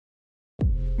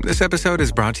This episode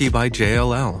is brought to you by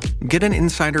JLL. Get an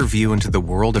insider view into the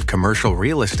world of commercial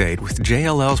real estate with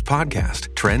JLL's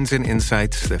podcast, Trends and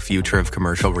Insights, the Future of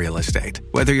Commercial Real Estate.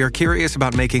 Whether you're curious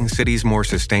about making cities more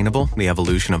sustainable, the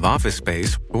evolution of office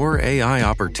space, or AI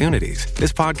opportunities,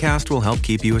 this podcast will help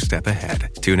keep you a step ahead.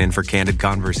 Tune in for candid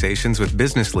conversations with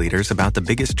business leaders about the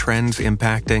biggest trends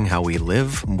impacting how we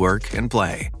live, work, and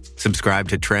play. Subscribe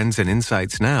to Trends and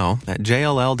Insights now at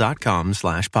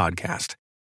jll.com/podcast.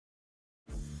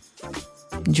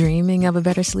 Dreaming of a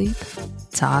better sleep?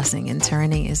 Tossing and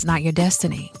turning is not your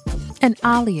destiny. And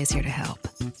Ollie is here to help.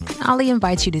 Ollie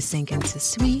invites you to sink into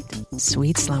sweet,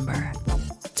 sweet slumber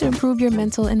to improve your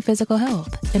mental and physical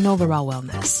health and overall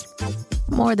wellness.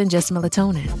 More than just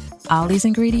melatonin, Ollie's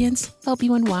ingredients help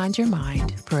you unwind your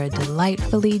mind for a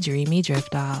delightfully dreamy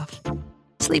drift off.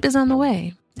 Sleep is on the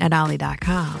way at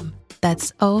Ollie.com.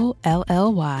 That's OLLY.com.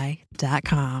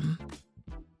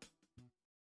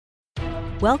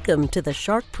 Welcome to the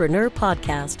Sharkpreneur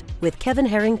Podcast with Kevin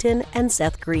Harrington and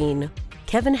Seth Green.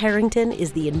 Kevin Harrington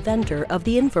is the inventor of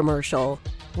the infomercial,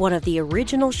 one of the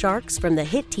original sharks from the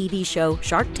hit TV show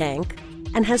Shark Tank,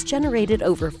 and has generated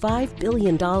over $5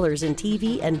 billion in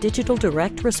TV and digital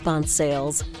direct response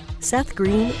sales. Seth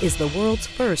Green is the world's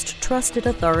first trusted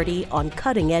authority on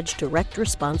cutting-edge direct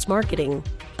response marketing,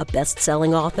 a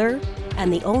best-selling author,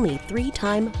 and the only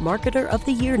 3-time Marketer of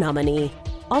the Year nominee.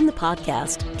 On the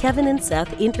podcast, Kevin and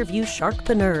Seth interview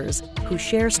sharkpreneurs who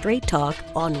share straight talk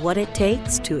on what it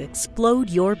takes to explode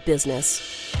your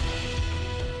business.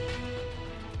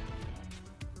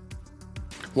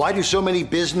 Why do so many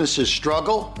businesses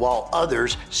struggle while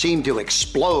others seem to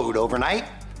explode overnight?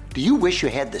 Do you wish you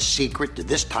had the secret to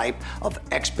this type of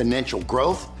exponential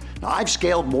growth? Now, I've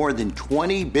scaled more than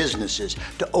 20 businesses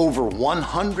to over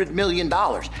 $100 million,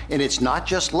 and it's not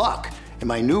just luck. In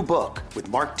my new book with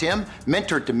Mark Timm,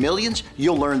 Mentor to Millions,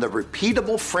 you'll learn the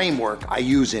repeatable framework I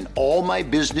use in all my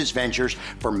business ventures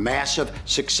for massive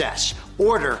success.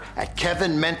 Order at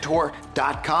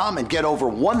kevinmentor.com and get over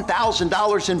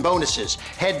 $1,000 in bonuses.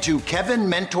 Head to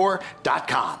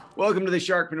kevinmentor.com. Welcome to the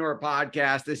Sharkpreneur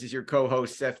Podcast. This is your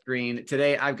co-host, Seth Green.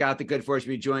 Today, I've got the good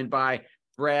fortune to be joined by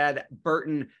Brad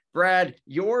Burton. Brad,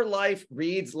 your life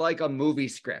reads like a movie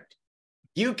script.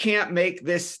 You can't make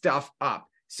this stuff up.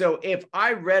 So if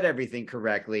I read everything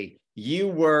correctly, you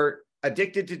were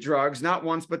addicted to drugs, not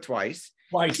once, but twice.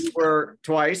 You were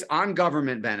twice on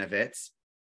government benefits.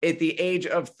 At the age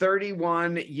of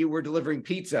 31, you were delivering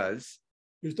pizzas.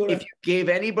 If you gave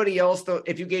anybody else,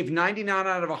 if you gave 99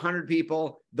 out of 100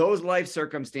 people those life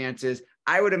circumstances,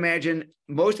 I would imagine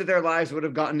most of their lives would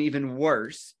have gotten even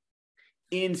worse.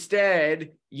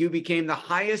 Instead, you became the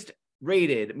highest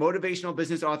rated motivational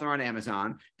business author on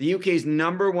Amazon, the UK's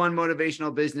 #1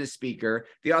 motivational business speaker,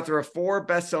 the author of 4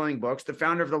 best-selling books, the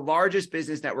founder of the largest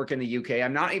business network in the UK.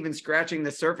 I'm not even scratching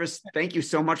the surface. Thank you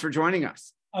so much for joining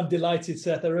us. I'm delighted,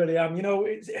 Seth. I really am. You know,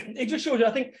 it just shows you, I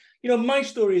think, my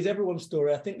story is everyone's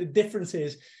story. I think the difference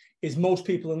is most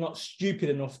people are not stupid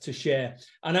enough to share.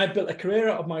 And I've built a career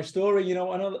out of my story,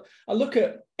 and I look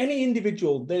at any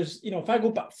individual, if I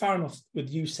go back far enough with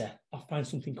you, Seth, I'll find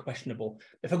something questionable.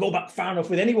 If I go back far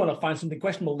enough with anyone, I'll find something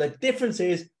questionable. The difference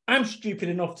is I'm stupid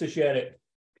enough to share it.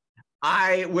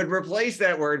 I would replace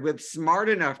that word with smart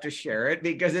enough to share it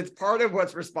because it's part of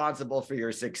what's responsible for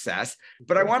your success.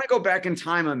 But I want to go back in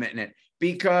time a minute,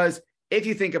 because if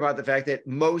you think about the fact that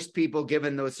most people,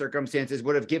 given those circumstances,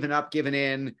 would have given up, given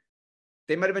in,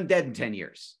 they might have been dead in 10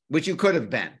 years, which you could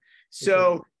have been.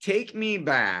 So take me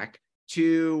back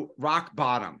to rock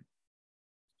bottom.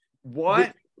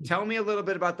 Tell me a little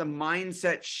bit about the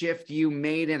mindset shift you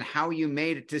made and how you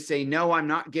made it to say, no, I'm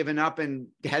not giving up and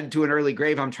head to an early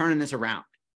grave. I'm turning this around.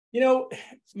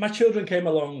 My children came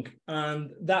along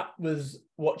and that was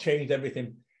what changed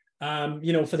everything. For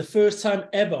the first time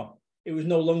ever, it was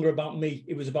no longer about me.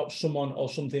 It was about someone or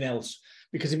something else.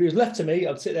 Because if it was left to me,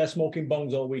 I'd sit there smoking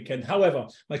bongs all weekend. However,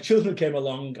 my children came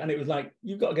along and it was like,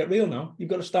 you've got to get real now. You've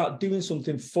got to start doing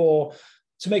something to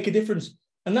make a difference.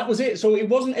 And that was it. So it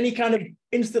wasn't any kind of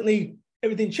instantly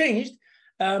everything changed.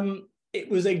 It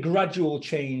was a gradual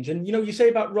change. And, you say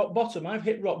about rock bottom. I've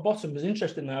hit rock bottom. It's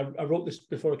interesting. I wrote this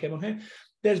before I came on here.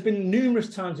 There's been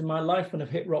numerous times in my life when I've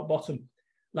hit rock bottom.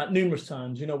 Like numerous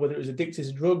times, whether it was addicted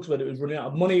to drugs, whether it was running out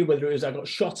of money, whether it was I got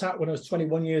shot at when I was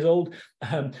 21 years old,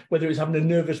 whether it was having a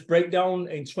nervous breakdown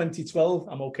in 2012.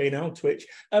 I'm okay now, Twitch.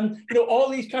 All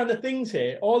these kind of things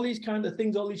here, all these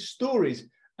stories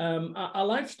are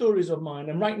life stories of mine.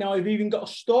 And right now I've even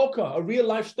got a real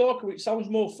life stalker, which sounds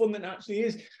more fun than it actually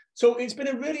is. So it's been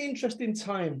a really interesting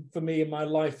time for me in my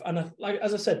life. And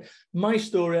as I said, my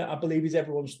story, I believe, is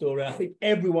everyone's story. I think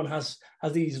everyone has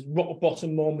these rock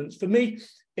bottom moments. For me,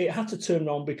 it had to turn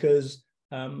around because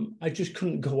I just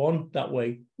couldn't go on that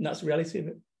way. And that's the reality of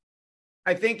it.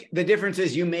 I think the difference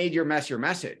is you made your mess your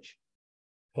message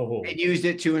and used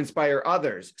it to inspire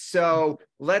others. So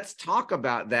let's talk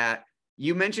about that.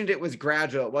 You mentioned it was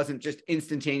gradual. It wasn't just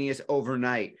instantaneous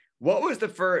overnight. What was the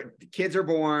first, kids are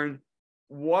born.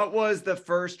 What was the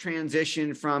first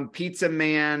transition from pizza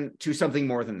man to something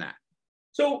more than that?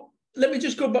 So let me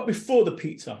just go back before the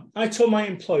pizza. I told my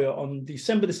employer on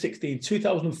December the 16th,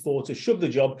 2004 to shove the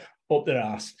job up their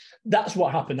ass. That's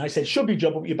what happened. I said, shove your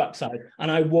job up your backside. And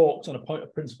I walked on a point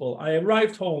of principle. I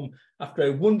arrived home after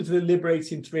a wonderfully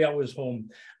liberating 3 hours home.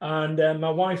 And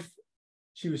my wife,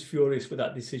 she was furious with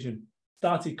that decision,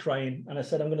 started crying. And I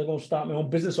said, I'm going to go and start my own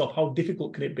business off. How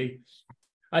difficult can it be?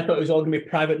 I thought it was all going to be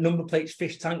private number plates,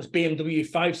 fish tanks, BMW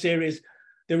 5 Series.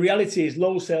 The reality is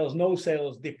low sales, no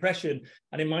sales, depression.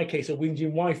 And in my case, a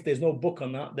whinging wife. There's no book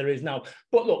on that. There is now.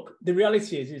 But look, the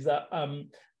reality is that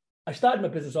I started my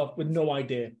business off with no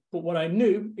idea. But what I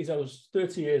knew is I was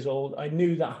 30 years old. I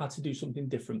knew that I had to do something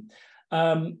different.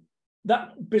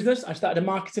 That business, I started a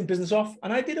marketing business off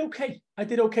and I did okay.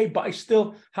 But I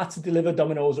still had to deliver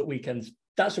Domino's at weekends.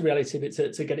 That's the reality of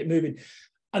it to get it moving.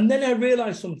 And then I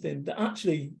realized something that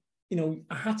actually, you know,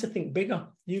 I had to think bigger.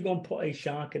 You go and put a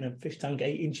shark in a fish tank,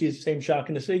 8 inches, same shark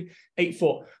in the sea, 8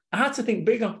 foot. I had to think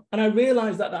bigger. And I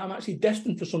realized that I'm actually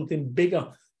destined for something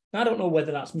bigger. I don't know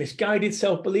whether that's misguided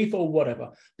self-belief or whatever,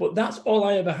 but that's all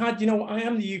I ever had. You know, I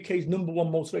am the UK's #1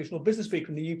 motivational business speaker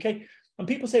in the UK. And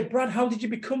people say, Brad, how did you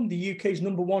become the UK's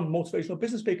 #1 motivational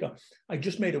business speaker? I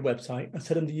just made a website and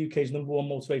said I'm the UK's #1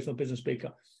 motivational business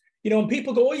speaker. You know, and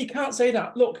people go, oh, you can't say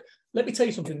that. Look, let me tell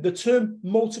you something. The term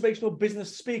motivational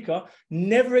business speaker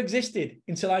never existed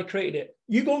until I created it.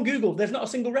 You go on Google, there's not a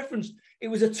single reference. It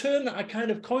was a term that I kind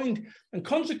of coined. And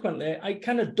consequently, I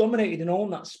kind of dominated and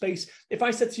owned that space. If I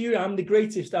said to you, I'm the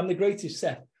greatest,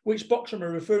 Seth, which boxer am I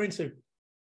referring to?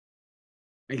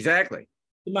 Exactly.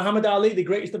 Muhammad Ali, the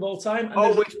greatest of all time.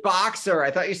 And which boxer?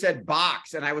 I thought you said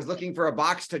box, and I was looking for a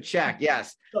box to check.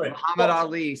 Yes. Sorry. Muhammad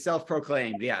Ali,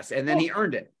 self-proclaimed. Yes. And then he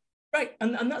earned it. Right.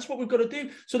 And that's what we've got to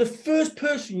do. So the first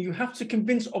person you have to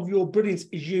convince of your brilliance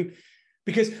is you.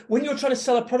 Because when you're trying to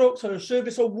sell a product or a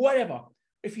service or whatever,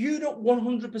 if you don't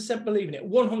 100% believe in it,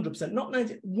 100%, not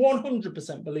 90,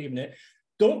 100% believe in it,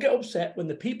 don't get upset when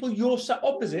the people you're sat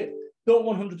opposite don't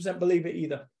 100% believe it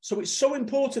either. So it's so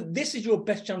important. This is your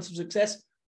best chance of success.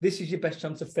 This is your best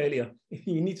chance of failure.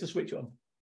 You need to switch on.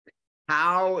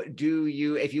 How do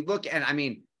you, if you look at, I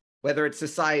mean, whether it's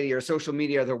society or social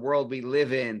media or the world we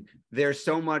live in, there's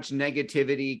so much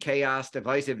negativity, chaos,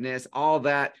 divisiveness, all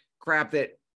that crap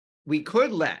that we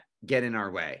could let get in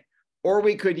our way, or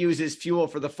we could use as fuel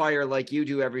for the fire like you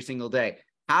do every single day.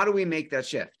 How do we make that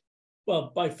shift?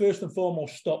 Well, by first and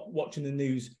foremost, stop watching the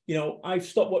news. You know, I've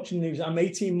stopped watching the news. I'm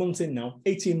 18 months in now.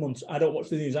 18 months, I don't watch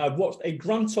the news. I've watched a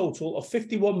grand total of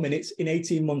 51 minutes in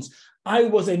 18 months. I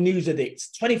was a news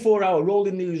addict, 24-hour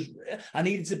rolling news. I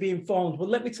needed to be informed. But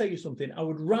let me tell you something. I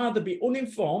would rather be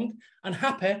uninformed and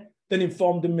happy than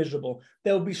informed and miserable.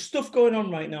 There'll be stuff going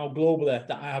on right now globally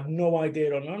that I have no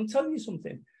idea on. And I'm telling you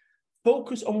something.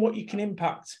 Focus on what you can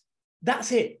impact.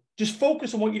 That's it. Just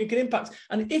focus on what you can impact.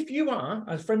 And if you are,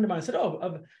 as a friend of mine said,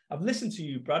 oh, I've listened to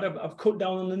you, Brad. I've cut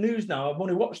down on the news now. I've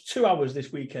only watched 2 hours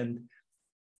this weekend.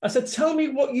 I said, tell me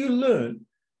what you learned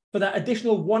for that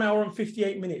additional 1 hour and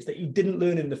 58 minutes that you didn't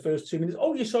learn in the first 2 minutes.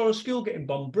 Oh, you saw a school getting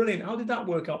bombed. Brilliant. How did that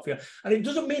work out for you? And it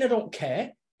doesn't mean I don't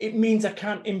care. It means I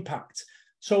can't impact.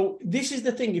 So this is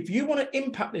the thing. If you want to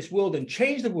impact this world and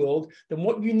change the world, then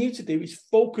what you need to do is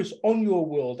focus on your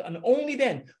world. And only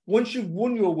then, once you've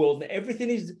won your world and everything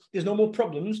is, there's no more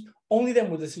problems, only then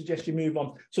would I suggest you move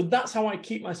on. So that's how I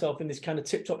keep myself in this kind of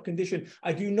tip-top condition.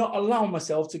 I do not allow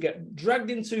myself to get dragged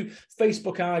into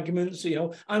Facebook arguments, you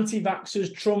know,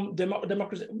 anti-vaxxers, Trump,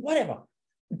 democracy, whatever.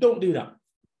 Don't do that.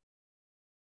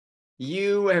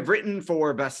 You have written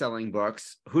 4 best-selling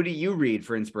books. Who do you read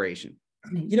for inspiration?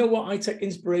 You know what? I take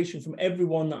inspiration from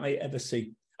everyone that I ever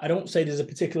see. I don't say there's a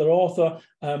particular author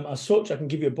as such. I can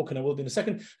give you a book and I will do in a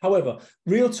second. However,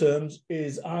 real terms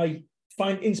is I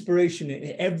find inspiration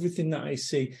in everything that I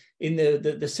see, in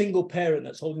the single parent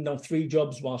that's holding down 3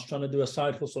 jobs whilst trying to do a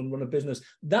side hustle and run a business.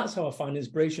 That's how I find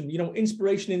inspiration. You know,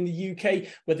 inspiration in the UK,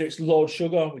 whether it's Lord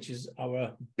Sugar, which is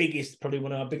our biggest, probably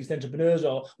one of our biggest entrepreneurs,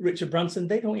 or Richard Branson,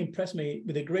 they don't impress me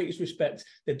with the greatest respect.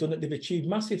 They've achieved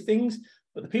massive things.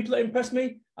 But the people that impress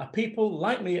me are people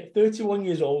like me at 31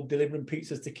 years old delivering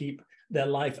pizzas to keep their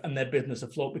life and their business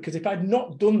afloat. Because if I'd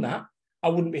not done that, I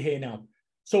wouldn't be here now.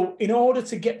 So in order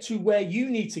to get to where you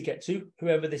need to get to,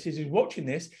 whoever this is who's watching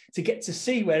this, to get to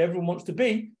see where everyone wants to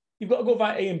be, you've got to go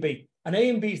via A and B. And A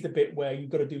and B is the bit where you've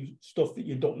got to do stuff that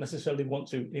you don't necessarily want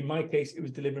to. In my case, it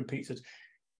was delivering pizzas.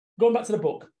 Going back to the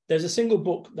book, there's a single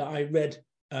book that I read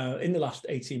in the last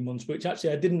 18 months, which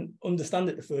actually I didn't understand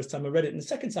it the first time I read it. And the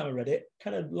second time I read it,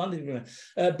 kind of landed in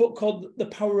a book called The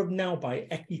Power of Now by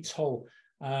Eckhart Tolle.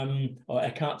 Or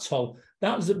Eckhart Tolle.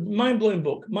 That was a mind-blowing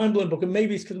book. And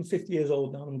maybe it's because I'm 50 years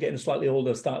old now. I'm getting slightly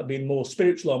older, started being more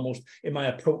spiritual almost in my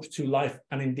approach to life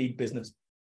and indeed business.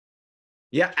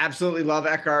 Yeah, absolutely love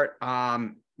Eckhart.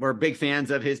 We're big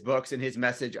fans of his books and his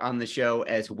message on the show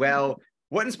as well.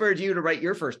 What inspired you to write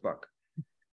your first book?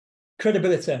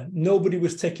 Credibility. Nobody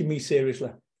was taking me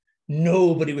seriously.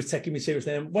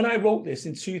 And when I wrote this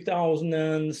in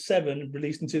 2007,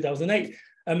 released in 2008,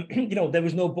 there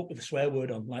was no book with a swear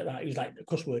word on like that. It was like a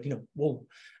cuss word, whoa.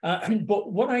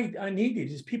 But what I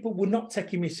needed is people were not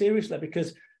taking me seriously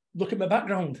because look at my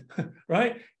background,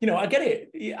 right? I get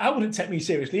it. I wouldn't take me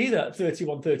seriously either at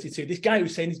 31, 32. This guy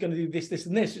who's saying he's going to do this, this,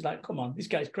 and this. It's like, come on, this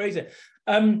guy's crazy.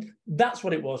 That's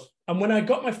what it was. And when I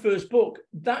got my first book,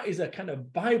 that is a kind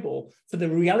of Bible for the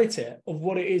reality of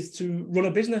what it is to run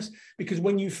a business. Because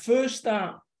when you first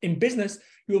start in business,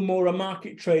 you're more a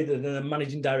market trader than a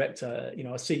managing director, a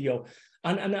CEO.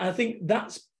 And I think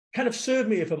that's kind of served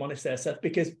me, if I'm honest there, Seth,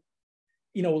 because,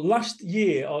 last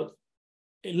year or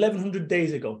 1,100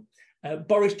 days ago,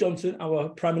 Boris Johnson, our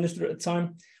Prime Minister at the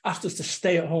time, asked us to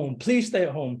stay at home. Please stay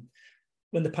at home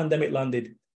when the pandemic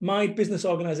landed. My business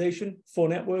organization, For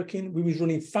Networking, we was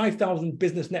running 5,000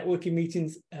 business networking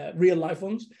meetings, real life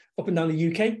ones, up and down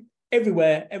the UK,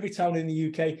 everywhere, every town in the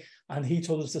UK. And he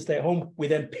told us to stay at home. We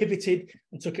then pivoted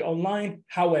and took it online.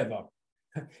 However,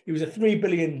 it was a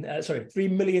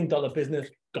 $3 million business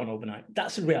gone overnight.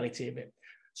 That's the reality of it.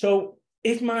 So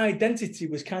if my identity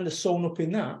was kind of sewn up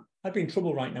in that, I'd be in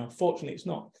trouble right now. Fortunately, it's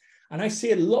not. And I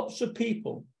see lots of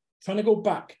people trying to go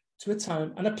back to a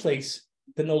time and a place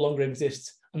that no longer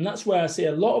exists. And that's where I see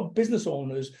a lot of business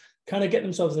owners kind of get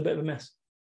themselves in a bit of a mess.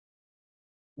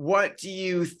 What do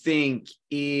you think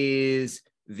is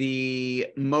the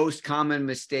most common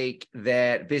mistake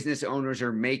that business owners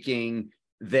are making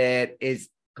that is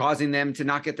causing them to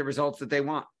not get the results that they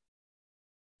want?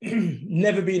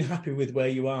 Never being happy with where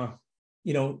you are.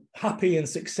 Happy and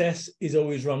success is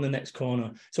always around the next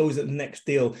corner. It's always at the next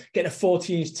deal. Get a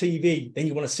 40-inch TV, then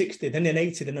you want a 60, then an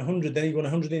 80, then 100, then you want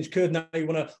a 100-inch curve. Now you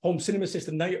want a home cinema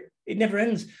system. It never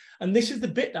ends. And this is the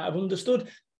bit that I've understood.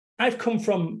 I've come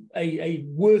from a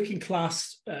working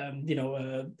class,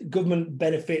 government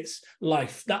benefits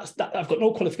life. That I've got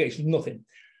no qualifications, nothing.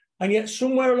 And yet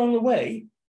somewhere along the way,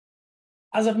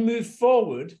 as I've moved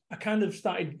forward, I kind of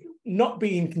started not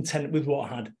being content with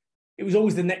what I had. It was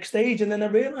always the next stage. And then I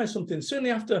realized something.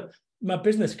 Certainly after my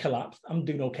business collapsed, I'm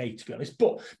doing okay, to be honest,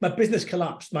 but my business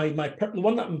collapsed. The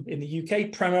one that I'm in the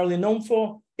UK primarily known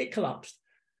for, it collapsed.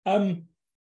 And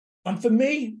for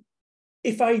me,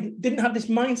 if I didn't have this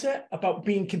mindset about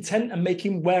being content and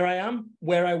making where I am,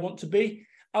 where I want to be,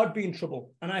 I would be in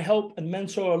trouble. And I help and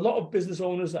mentor a lot of business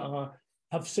owners that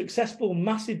have successful,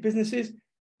 massive businesses.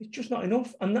 It's just not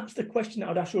enough. And that's the question that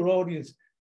I'd ask your audience.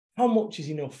 How much is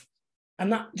enough?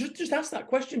 And that just ask that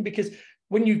question, because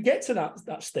when you get to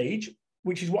that stage,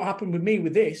 which is what happened with me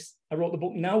with this, I wrote the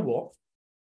book, Now What?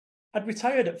 I'd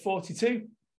retired at 42.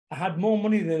 I had more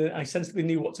money than I sensibly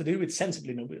knew what to do with. I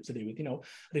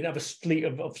didn't have a fleet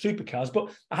of supercars,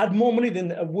 but I had more money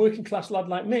than a working class lad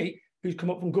like me who's come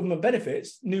up from government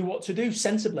benefits knew what to do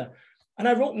sensibly. And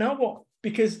I wrote Now What?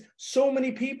 Because so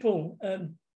many people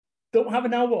don't have a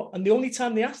now what. And the only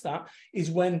time they ask that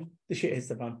is when the shit hits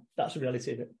the fan. That's the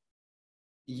reality of it.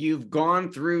 You've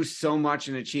gone through so much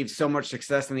and achieved so much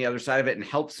success on the other side of it and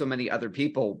helped so many other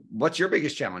people. What's your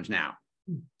biggest challenge now?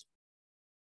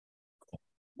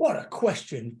 What a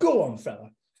question. Go on, fella.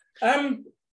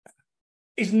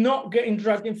 Is not getting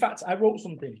dragged. In fact, I wrote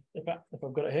something. If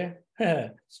I've got it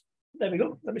here. There we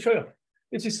go. Let me show you.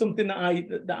 This is something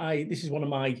this is one of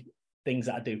my things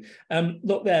that I do.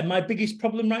 Look there, my biggest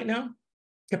problem right now,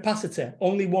 capacity,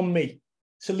 only one me.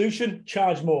 Solution,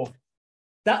 charge more.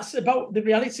 That's about the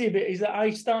reality of it, is that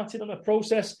I started on a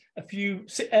process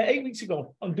 8 weeks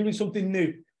ago on doing something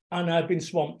new, and I've been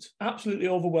swamped, absolutely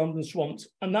overwhelmed and swamped.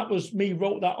 And that was me,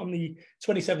 wrote that on the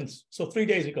 27th, so 3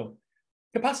 days ago.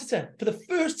 Capacity. For the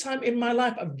first time in my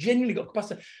life, I've genuinely got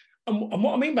capacity. And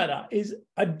what I mean by that is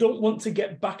I don't want to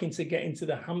get into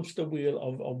the hamster wheel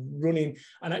of running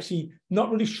and actually not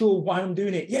really sure why I'm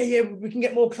doing it. Yeah, we can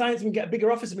get more clients, we can get a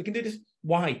bigger office, and we can do this.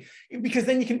 Why? Because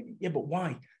then you can, but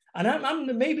why? And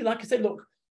I'm maybe, like I said, look,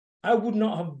 I would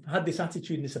not have had this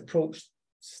attitude and this approach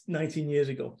 19 years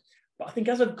ago. But I think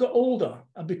as I've got older,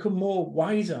 I've become more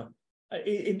wiser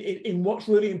in what's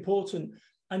really important.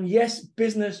 And yes,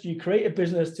 business, you create a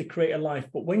business to create a life.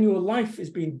 But when your life is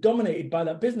being dominated by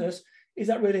that business, is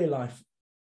that really a life?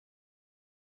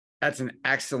 That's an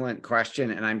excellent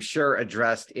question. And I'm sure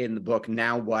addressed in the book,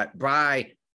 Now What?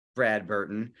 By Brad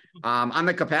Burton. On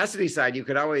the capacity side, you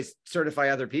could always certify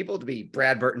other people to be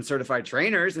Brad Burton certified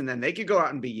trainers, and then they could go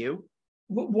out and be you.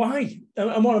 Why?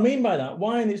 And what I mean by that,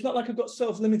 why? And it's not like I've got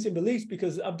self-limiting beliefs,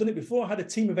 because I've done it before. I had a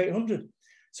team of 800.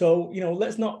 So,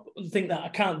 let's not think that I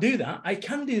can't do that. I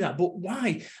can do that. But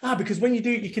why? Because when you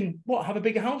do it, you can, have a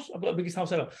bigger house? I've got the biggest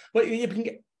house ever. But you can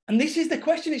get, and this is the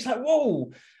question. It's like,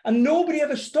 whoa. And nobody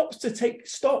ever stops to take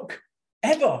stock,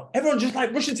 ever. Everyone's just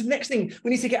like rushing to the next thing.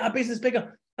 We need to get our business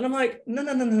bigger. And I'm like, no.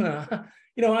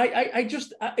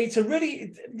 It's a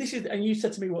really, this is, and you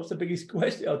said to me, what's the biggest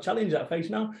question or challenge that I face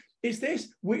now? It's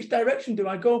this, which direction do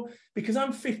I go? Because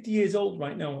I'm 50 years old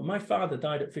right now, and my father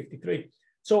died at 53.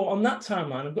 So on that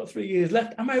timeline, I've got 3 years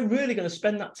left. Am I really going to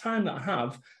spend that time that I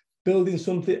have building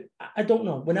something? I don't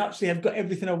know. When actually I've got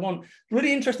everything I want.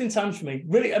 Really interesting times for me.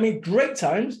 Really, great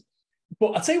times.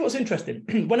 But I'll tell you what's interesting.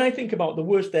 When I think about the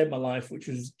worst day of my life, which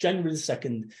was January the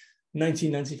 2nd,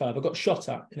 1995, I got shot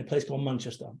at in a place called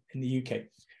Manchester in the UK,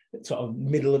 sort of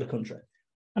middle of the country.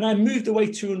 And I moved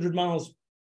away 200 miles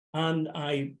and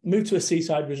I moved to a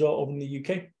seaside resort over in the UK.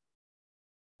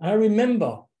 And I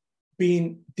remember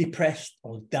being depressed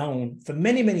or down for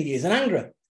many, many years and angry,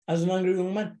 as an angry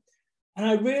young man. And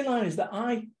I realized that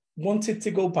I wanted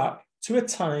to go back to a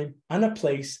time and a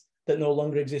place that no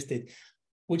longer existed,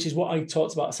 which is what I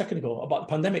talked about a second ago, about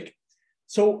the pandemic.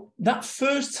 So that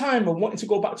first time of wanting to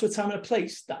go back to a time and a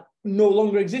place that no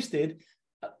longer existed,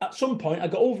 at some point I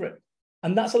got over it.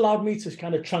 And that's allowed me to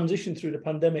kind of transition through the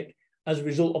pandemic as a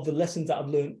result of the lessons that I've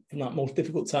learned from that most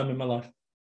difficult time in my life.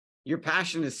 Your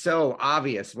passion is so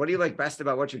obvious. What do you like best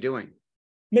about what you're doing?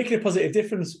 Making a positive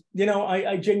difference.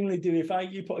 I genuinely do. If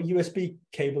you put a USB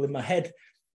cable in my head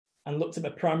and looked at my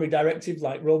primary directive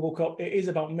like RoboCop, it is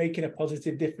about making a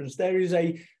positive difference. There is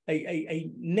a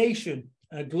nation,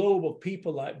 a globe of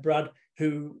people like Brad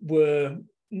who were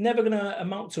never going to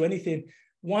amount to anything.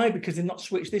 Why? Because they've not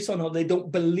switched this on, or they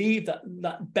don't believe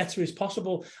that better is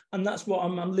possible. And that's what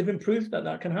I'm living proof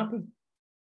that can happen.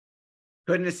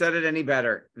 Couldn't have said it any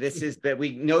better.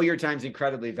 We know your time's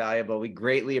incredibly valuable. We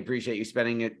greatly appreciate you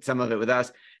spending some of it with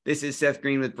us. This is Seth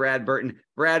Green with Brad Burton.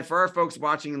 Brad, for our folks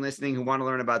watching and listening who want to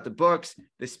learn about the books,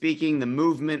 the speaking, the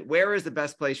movement, where is the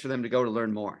best place for them to go to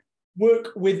learn more?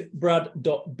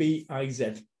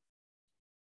 Workwithbrad.biz.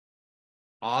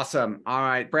 Awesome. All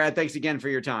right, Brad, thanks again for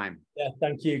your time. Yeah,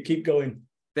 thank you. Keep going.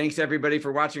 Thanks, everybody,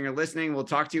 for watching or listening. We'll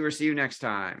talk to you or see you next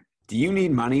time. Do you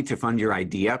need money to fund your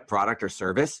idea, product, or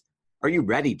service? Are you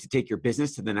ready to take your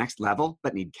business to the next level,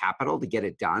 but need capital to get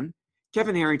it done?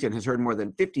 Kevin Harrington has heard more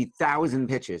than 50,000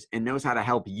 pitches and knows how to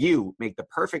help you make the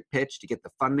perfect pitch to get the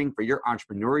funding for your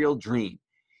entrepreneurial dream.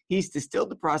 He's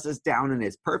distilled the process down in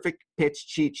his perfect pitch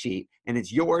cheat sheet, and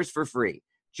it's yours for free.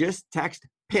 Just text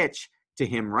PITCH to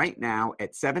him right now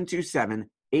at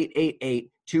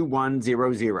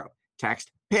 727-888-2100.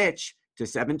 Text PITCH to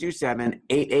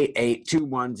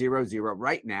 727-888-2100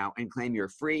 right now and claim your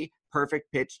free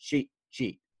perfect pitch cheat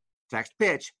sheet. Text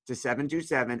PITCH to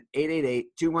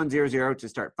 727-888-2100 to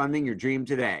start funding your dream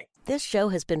today. This show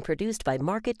has been produced by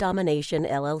Market Domination,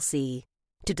 LLC.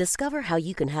 To discover how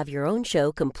you can have your own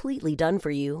show completely done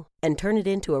for you and turn it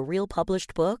into a real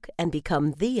published book and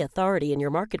become the authority in your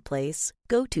marketplace,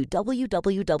 go to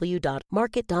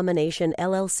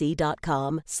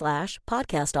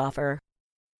www.marketdominationllc.com/podcast offer.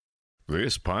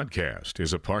 This podcast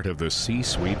is a part of the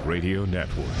C-Suite Radio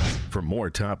Network. For more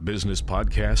top business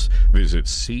podcasts, visit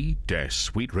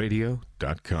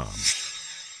c-suiteradio.com.